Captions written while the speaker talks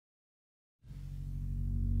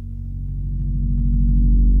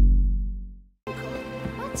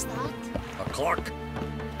cork.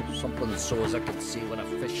 Something so as I can see when a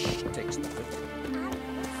fish takes the hook.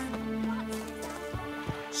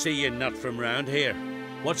 See you're not from round here.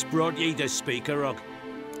 What's brought ye to Spikeroog?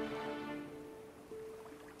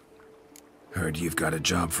 Heard you've got a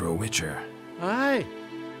job for a witcher. Aye.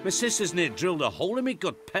 My sister's near drilled a hole in me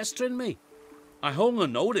gut, pestering me. I hung a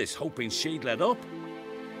notice, hoping she'd let up.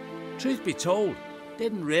 Truth be told,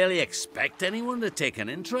 didn't really expect anyone to take an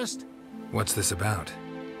interest. What's this about?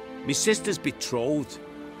 Me sister's betrothed.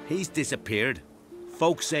 He's disappeared.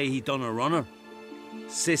 Folks say he done a runner.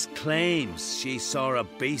 Sis claims she saw a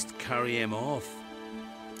beast carry him off.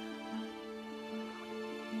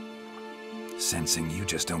 Sensing you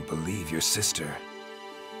just don't believe your sister.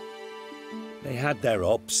 They had their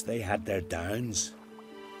ups, they had their downs.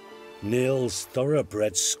 Nils,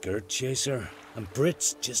 thoroughbred skirt chaser, and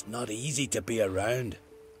Britt's just not easy to be around.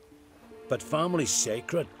 But family's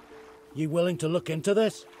sacred. You willing to look into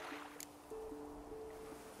this?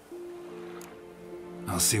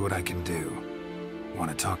 I'll see what I can do.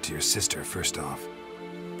 Want to talk to your sister first off.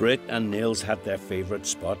 Britt and Nils had their favourite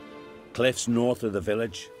spot, cliffs north of the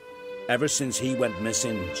village. Ever since he went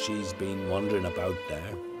missing, she's been wandering about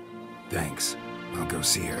there. Thanks. I'll go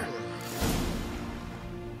see her.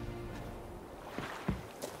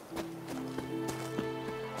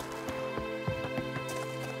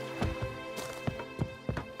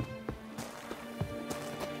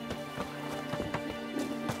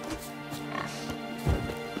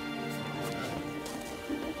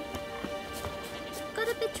 Got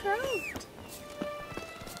a betrothed.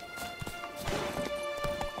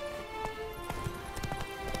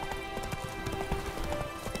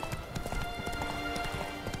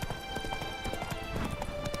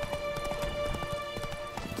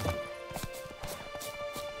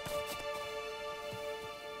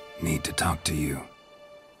 Need to talk to you.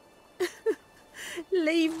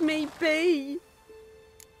 Leave me be.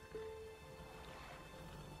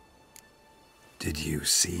 Did you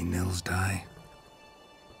see Nils die?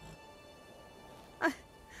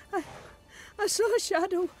 I saw a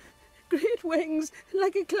shadow, great wings,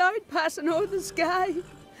 like a cloud passing over the sky. Then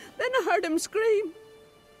I heard him scream.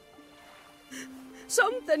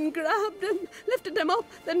 Something grabbed him, lifted him up,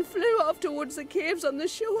 then flew off towards the caves on the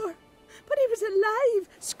shore. But he was alive,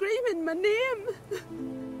 screaming my name.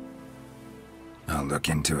 I'll look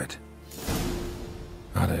into it.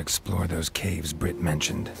 Ought to explore those caves Britt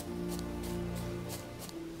mentioned.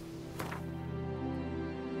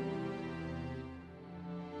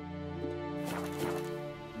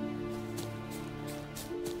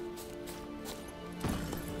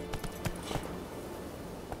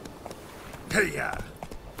 Hey-ya!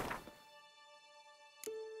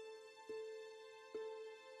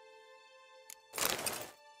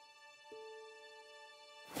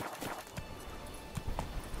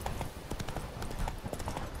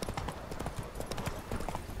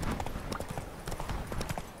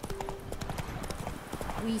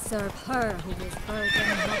 We serve her who is bird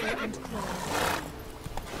and mother and crow.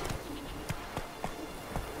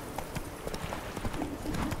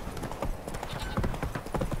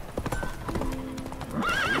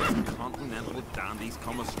 These continental dandies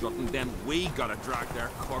come a strutting, then we gotta drag their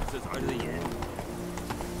corpses out of the inn.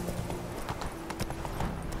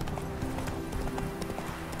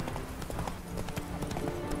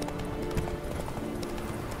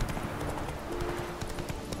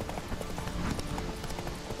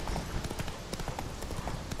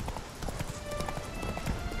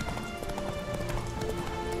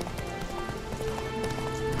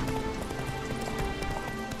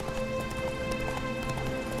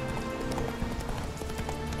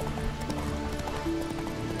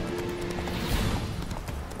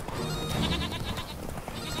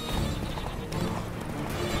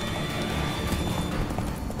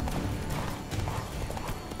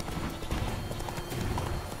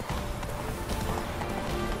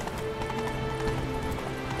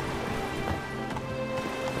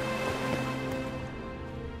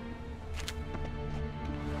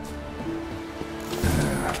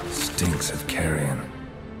 Stinks of carrion.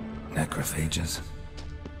 Necrophages.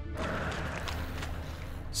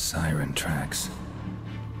 Siren tracks.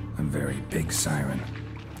 A very big siren.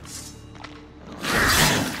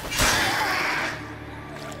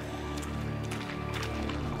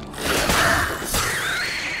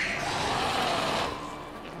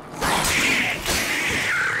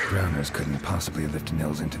 Drowners couldn't possibly lift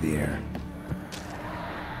Nils into the air.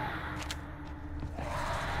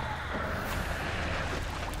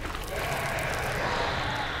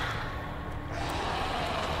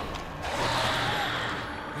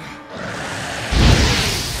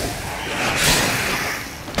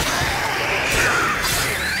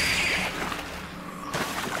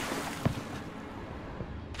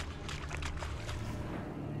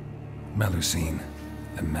 Melusine,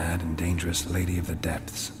 the mad and dangerous Lady of the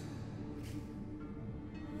Depths.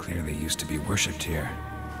 Clearly used to be worshipped here.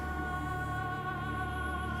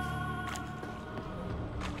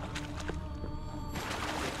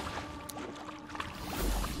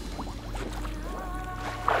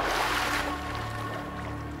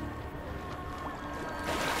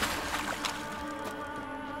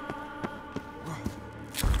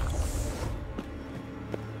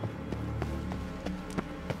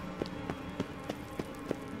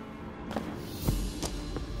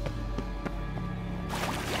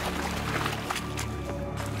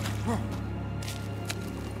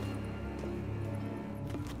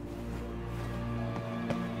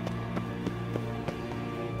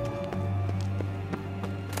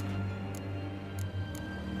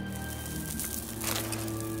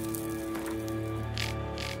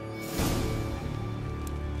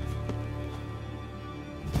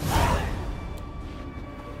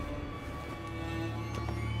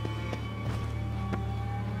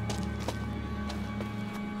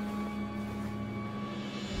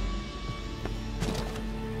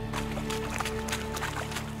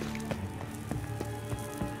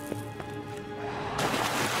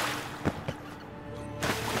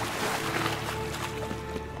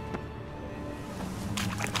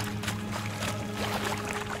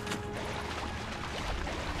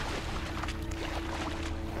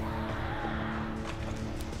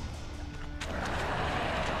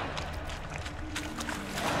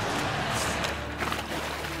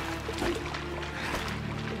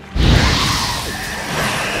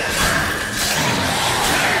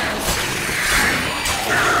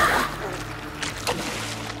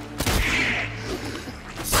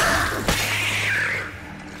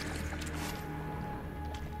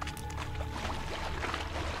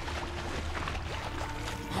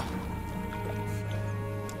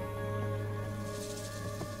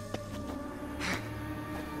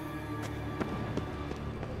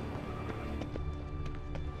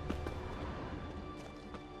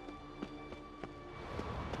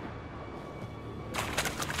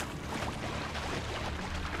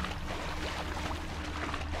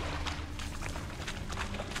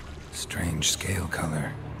 Strange scale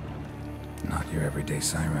color. Not your everyday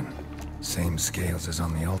siren. Same scales as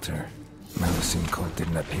on the altar. Melusine cult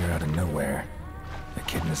didn't appear out of nowhere. The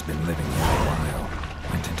kitten has been living here a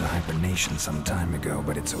while. Went into hibernation some time ago,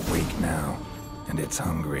 but it's awake now. And it's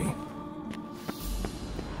hungry.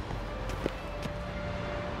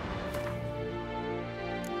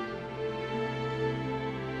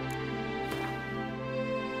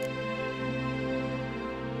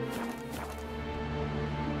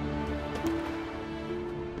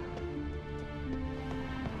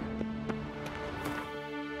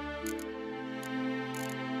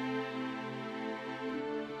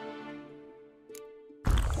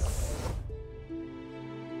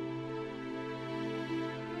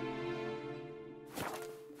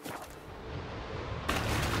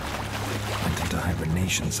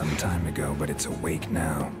 Hibernation some time ago, but it's awake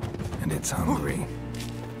now, and it's hungry.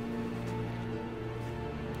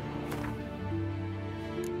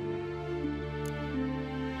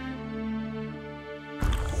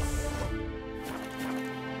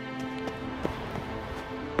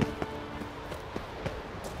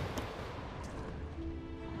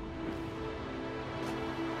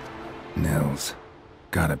 Nils.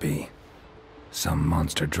 Gotta be. Some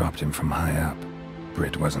monster dropped him from high up.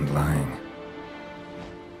 Britt wasn't lying.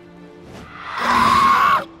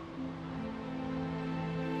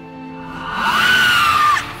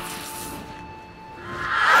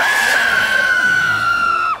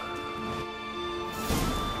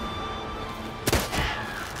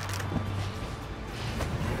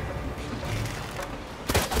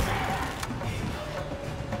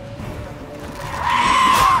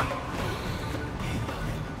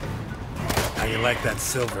 Like that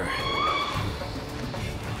silver.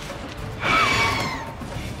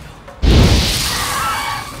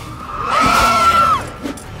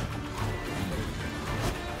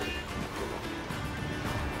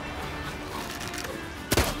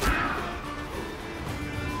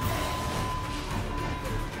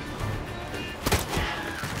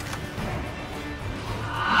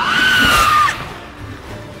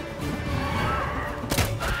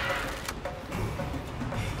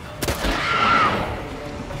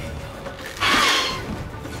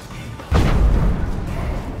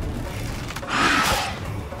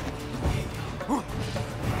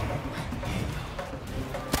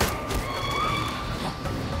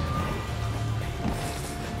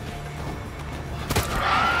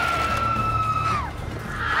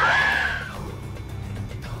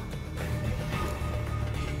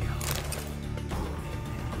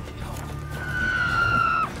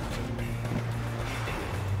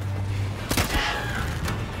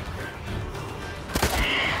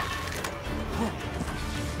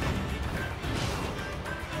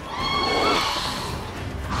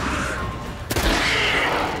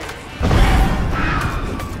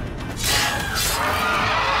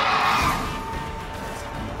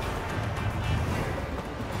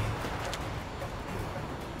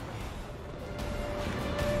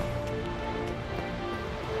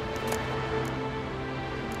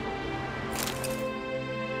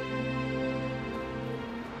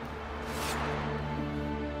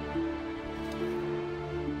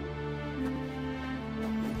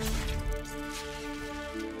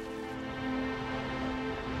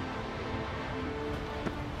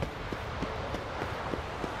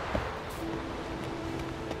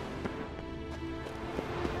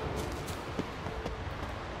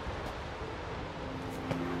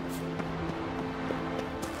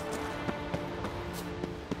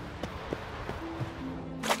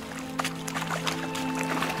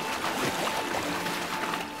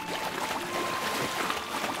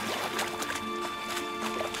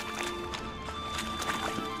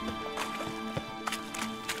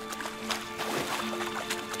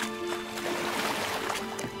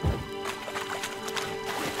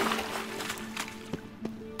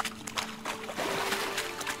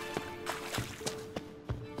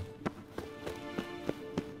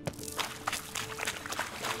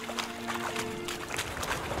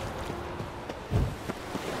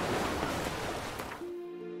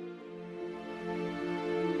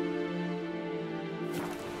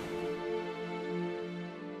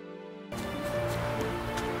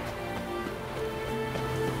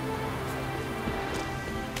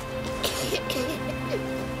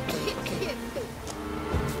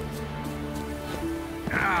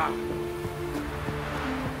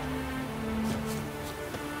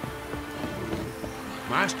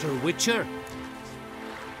 Master Witcher?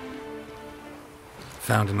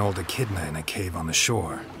 Found an old echidna in a cave on the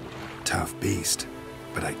shore. Tough beast,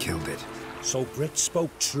 but I killed it. So Britt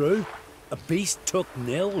spoke true? A beast took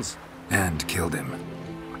Nils? And killed him.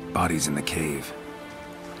 Body's in the cave.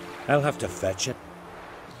 I'll have to fetch it.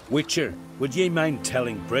 Witcher, would ye mind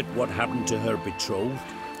telling Britt what happened to her betrothed?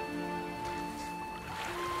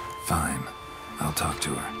 Fine. I'll talk to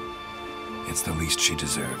her. It's the least she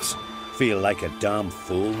deserves. Feel like a damn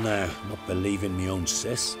fool now, not believing me own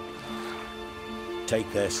sis.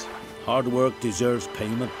 Take this. Hard work deserves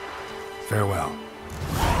payment. Farewell.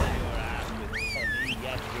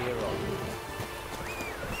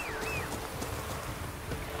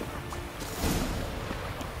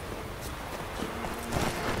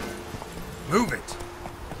 Move it!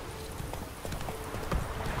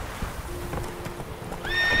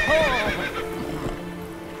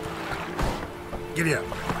 Giddy up.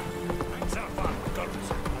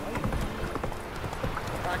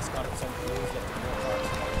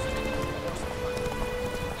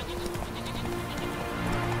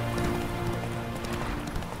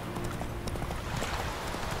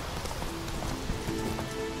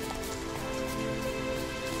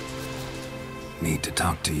 Need to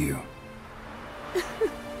talk to you.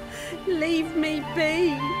 Leave me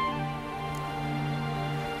be.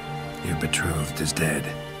 Your betrothed is dead.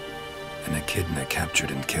 An echidna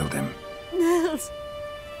captured and killed him. Nils.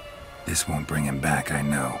 This won't bring him back, I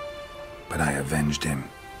know. But I avenged him.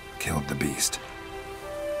 Killed the beast.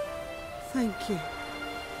 Thank you.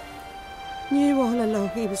 Knew all along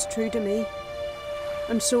he was true to me.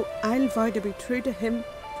 And so I'll vow to be true to him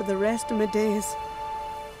for the rest of my days.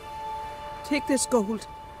 Take this gold.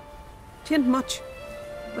 'Tain't much,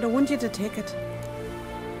 but I want you to take it.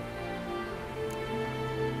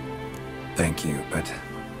 Thank you, but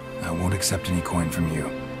I won't accept any coin from you.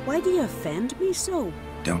 Why do you offend me so?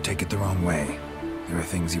 Don't take it the wrong way. There are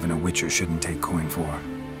things even a witcher shouldn't take coin for.